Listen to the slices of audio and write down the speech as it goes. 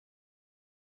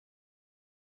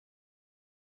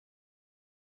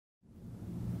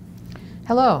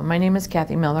Hello, my name is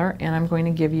Kathy Miller, and I'm going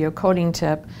to give you a coding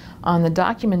tip on the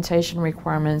documentation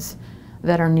requirements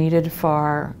that are needed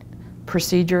for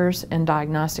procedures and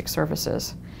diagnostic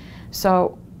services.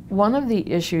 So one of the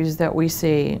issues that we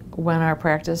see when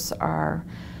our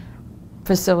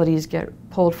facilities get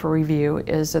pulled for review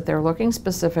is that they're looking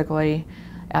specifically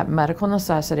at medical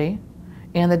necessity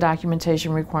and the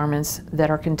documentation requirements that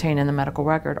are contained in the medical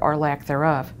record or lack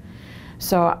thereof.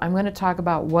 So I'm going to talk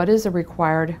about what is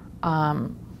required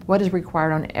on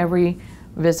every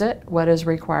visit, what is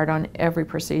required on every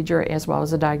procedure, as well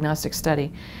as a diagnostic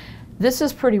study. This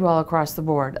is pretty well across the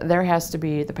board. There has to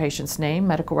be the patient's name,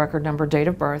 medical record number, date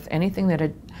of birth, anything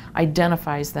that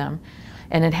identifies them,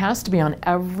 and it has to be on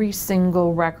every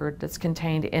single record that's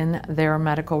contained in their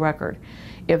medical record.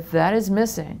 If that is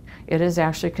missing, it is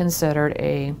actually considered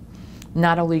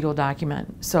not a legal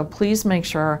document. So please make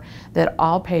sure that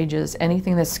all pages,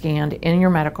 anything that's scanned in your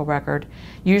medical record,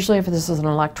 usually if this is an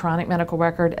electronic medical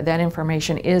record, that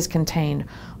information is contained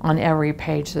on every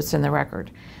page that's in the record.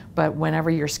 But whenever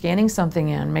you're scanning something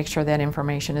in, make sure that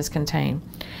information is contained.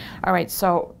 All right,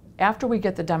 so after we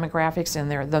get the demographics in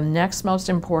there, the next most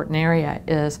important area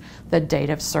is the date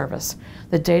of service.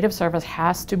 The date of service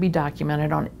has to be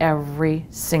documented on every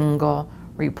single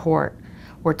report.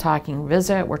 We're talking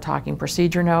visit, we're talking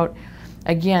procedure note.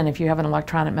 Again, if you have an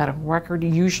electronic medical record,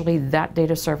 usually that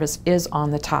date of service is on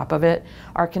the top of it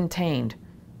or contained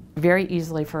very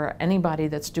easily for anybody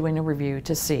that's doing a review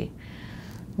to see.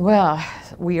 Well,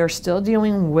 we are still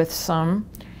dealing with some,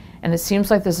 and it seems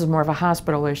like this is more of a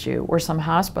hospital issue, where some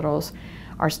hospitals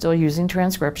are still using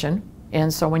transcription.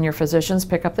 And so when your physicians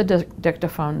pick up the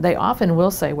dictaphone, they often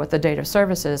will say what the date of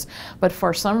service is, but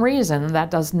for some reason that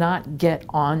does not get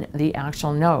on the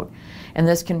actual note. And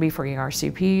this can be for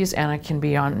ERCPs, and it can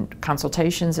be on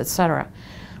consultations, etc.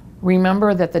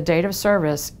 Remember that the date of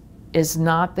service is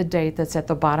not the date that's at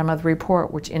the bottom of the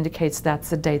report, which indicates that's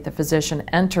the date the physician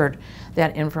entered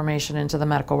that information into the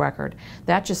medical record.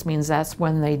 That just means that's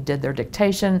when they did their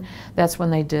dictation, that's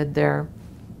when they did their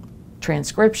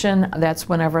transcription, that's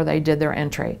whenever they did their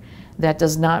entry. That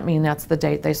does not mean that's the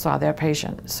date they saw their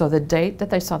patient. So the date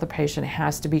that they saw the patient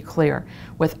has to be clear.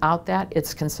 Without that,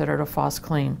 it's considered a false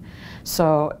claim.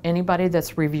 So anybody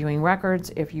that's reviewing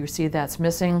records, if you see that's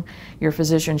missing, your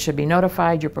physician should be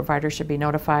notified, your provider should be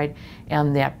notified,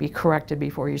 and that be corrected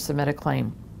before you submit a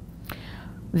claim.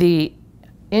 The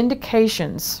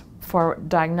indications for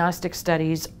diagnostic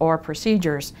studies or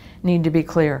procedures need to be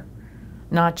clear.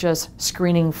 Not just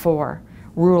screening for,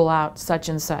 rule out such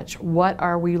and such. What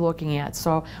are we looking at?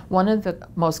 So one of the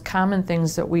most common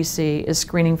things that we see is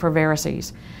screening for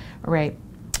varices. All right.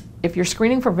 If you're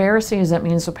screening for varices, that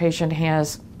means the patient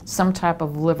has some type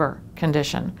of liver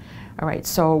condition. All right,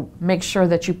 so make sure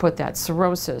that you put that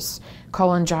cirrhosis,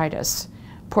 cholangitis,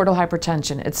 portal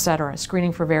hypertension, etc.,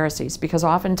 screening for varices, because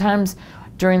oftentimes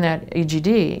during that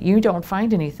EGD, you don't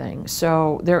find anything.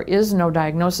 So there is no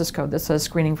diagnosis code that says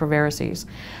screening for varices.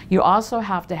 You also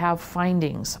have to have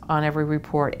findings on every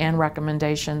report and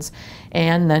recommendations,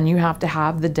 and then you have to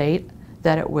have the date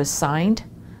that it was signed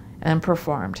and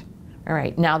performed. All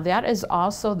right, now that is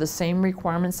also the same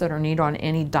requirements that are needed on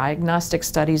any diagnostic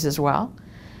studies as well.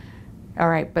 All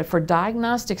right, but for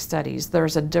diagnostic studies,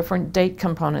 there's a different date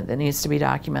component that needs to be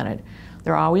documented.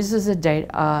 There always is a date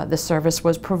the service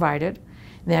was provided.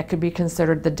 That could be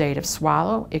considered the date of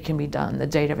swallow. It can be done the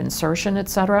date of insertion,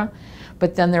 etc.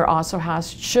 But then there also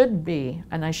should be,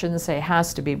 and I shouldn't say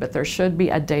has to be, but there should be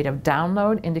a date of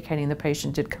download indicating the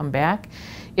patient did come back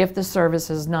if the service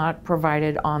is not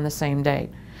provided on the same date.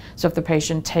 So if the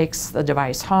patient takes the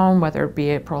device home, whether it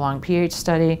be a prolonged pH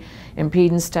study,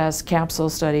 impedance test, capsule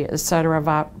study,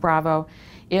 etc., bravo,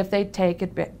 if they take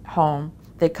it home,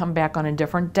 they come back on a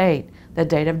different date, the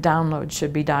date of download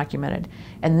should be documented.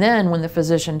 And then when the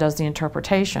physician does the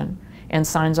interpretation and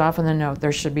signs off on the note,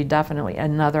 there should be definitely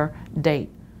another date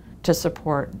to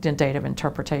support the date of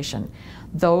interpretation.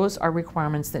 Those are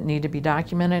requirements that need to be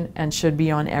documented and should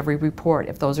be on every report.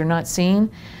 If those are not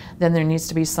seen, then there needs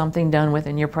to be something done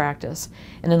within your practice.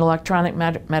 In an electronic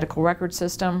medical record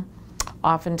system,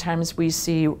 oftentimes we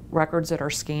see records that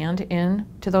are scanned in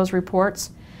to those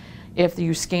reports. If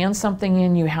you scan something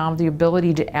in, you have the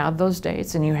ability to add those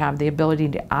dates, and you have the ability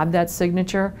to add that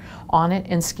signature on it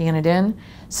and scan it in.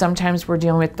 Sometimes we're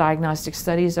dealing with diagnostic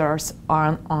studies that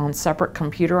are on separate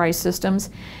computerized systems,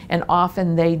 and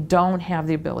often they don't have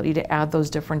the ability to add those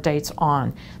different dates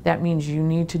on. That means you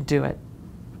need to do it.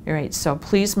 All right, so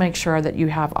please make sure that you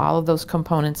have all of those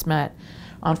components met.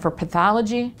 For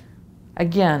pathology,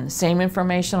 again, same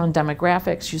information on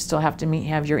demographics. You still have to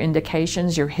have your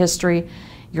indications, your history,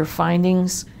 your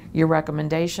findings, your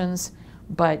recommendations,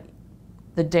 but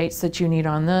The dates that you need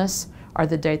on this are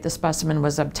the date the specimen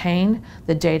was obtained,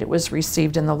 the date it was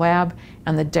received in the lab,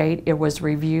 and the date it was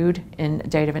reviewed in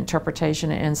date of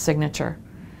interpretation and signature.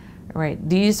 All right,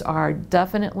 these are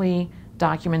definitely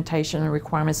documentation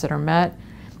requirements that are met.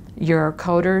 Your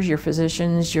coders, your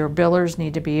physicians, your billers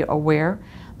need to be aware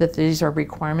that these are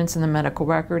requirements in the medical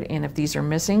record, and if these are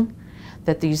missing,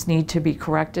 that these need to be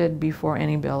corrected before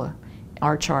any bill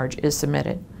or charge is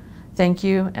submitted. Thank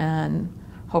you, and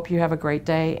hope you have a great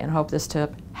day, and hope this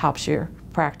tip helps your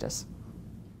practice.